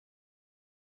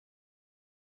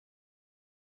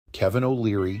Kevin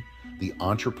O'Leary, the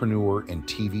entrepreneur and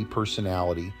TV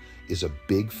personality, is a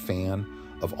big fan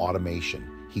of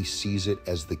automation. He sees it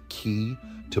as the key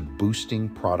to boosting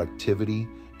productivity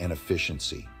and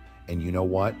efficiency. And you know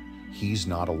what? He's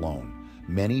not alone.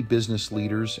 Many business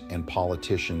leaders and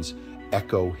politicians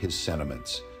echo his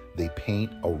sentiments. They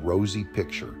paint a rosy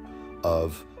picture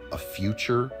of a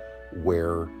future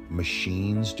where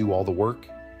machines do all the work.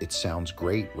 It sounds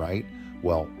great, right?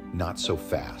 Well, not so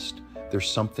fast. There's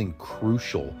something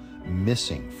crucial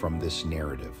missing from this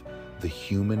narrative: the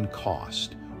human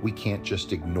cost. We can't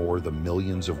just ignore the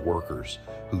millions of workers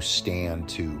who stand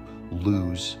to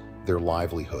lose their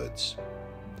livelihoods.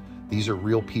 These are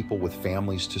real people with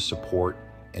families to support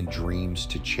and dreams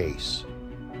to chase.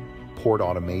 Port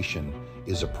automation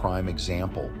is a prime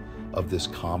example of this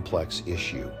complex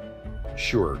issue.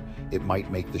 Sure, it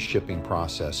might make the shipping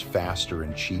process faster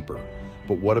and cheaper,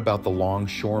 but what about the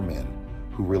longshoremen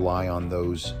who rely on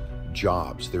those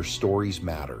jobs? Their stories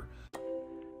matter.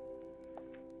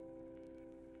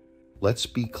 Let's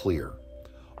be clear.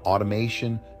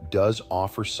 Automation does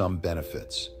offer some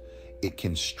benefits. It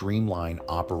can streamline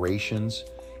operations,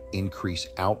 increase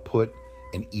output,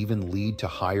 and even lead to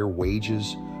higher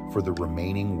wages for the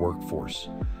remaining workforce.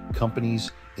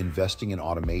 Companies investing in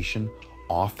automation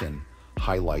often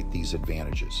highlight these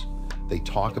advantages. They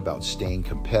talk about staying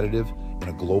competitive in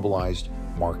a globalized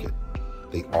market.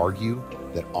 They argue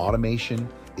that automation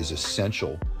is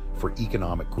essential for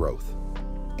economic growth,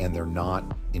 and they're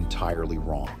not entirely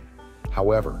wrong.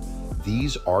 However,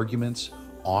 these arguments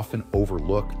often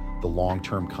overlook the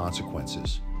long-term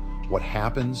consequences. What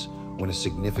happens when a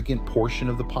significant portion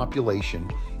of the population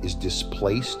is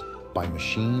displaced by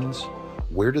machines?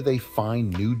 Where do they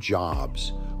find new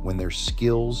jobs when their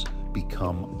skills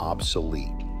become obsolete?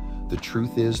 The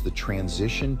truth is, the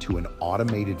transition to an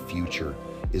automated future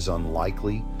is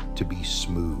unlikely to be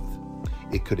smooth.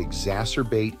 It could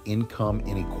exacerbate income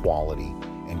inequality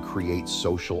and create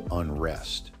social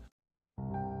unrest.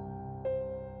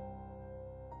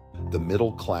 The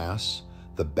middle class,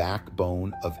 the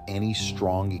backbone of any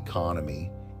strong economy,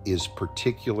 is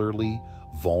particularly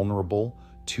vulnerable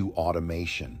to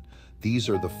automation. These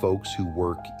are the folks who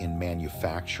work in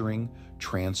manufacturing,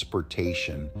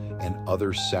 transportation, and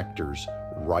other sectors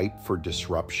ripe for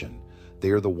disruption.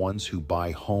 They are the ones who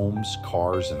buy homes,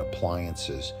 cars, and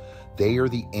appliances. They are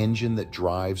the engine that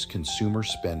drives consumer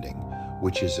spending,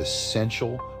 which is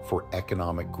essential for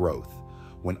economic growth.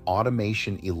 When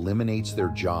automation eliminates their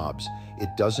jobs, it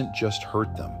doesn't just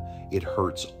hurt them, it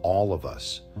hurts all of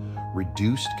us.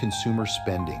 Reduced consumer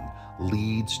spending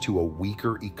leads to a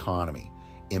weaker economy,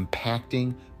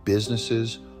 impacting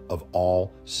businesses of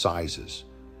all sizes.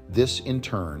 This, in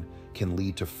turn, can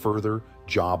lead to further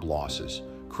job losses,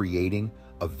 creating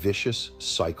a vicious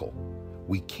cycle.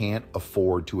 We can't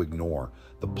afford to ignore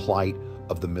the plight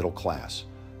of the middle class.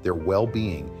 Their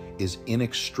well-being is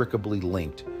inextricably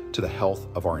linked to the health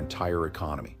of our entire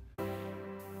economy.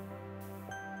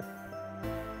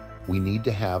 We need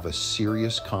to have a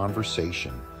serious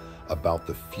conversation about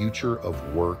the future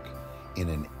of work in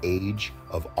an age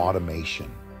of automation.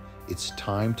 It's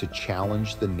time to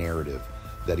challenge the narrative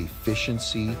that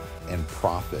efficiency and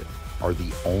profit are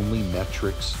the only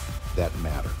metrics that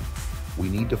matter. We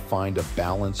need to find a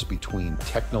balance between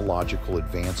technological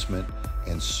advancement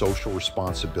and social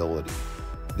responsibility.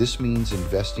 This means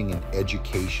investing in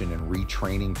education and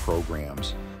retraining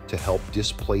programs to help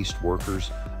displaced workers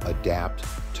adapt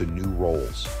to new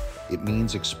roles. It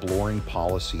means exploring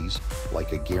policies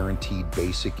like a guaranteed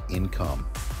basic income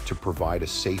to provide a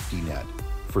safety net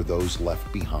for those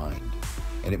left behind.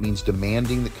 And it means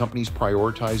demanding that companies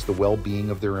prioritize the well-being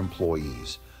of their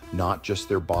employees, not just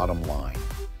their bottom line.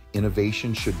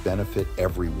 Innovation should benefit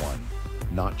everyone,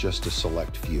 not just a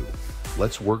select few.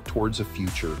 Let's work towards a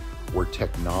future where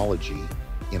technology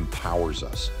empowers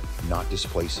us, not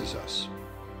displaces us.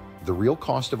 The real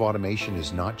cost of automation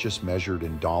is not just measured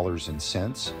in dollars and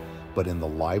cents, but in the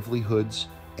livelihoods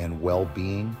and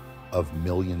well-being of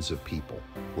millions of people.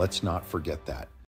 Let's not forget that.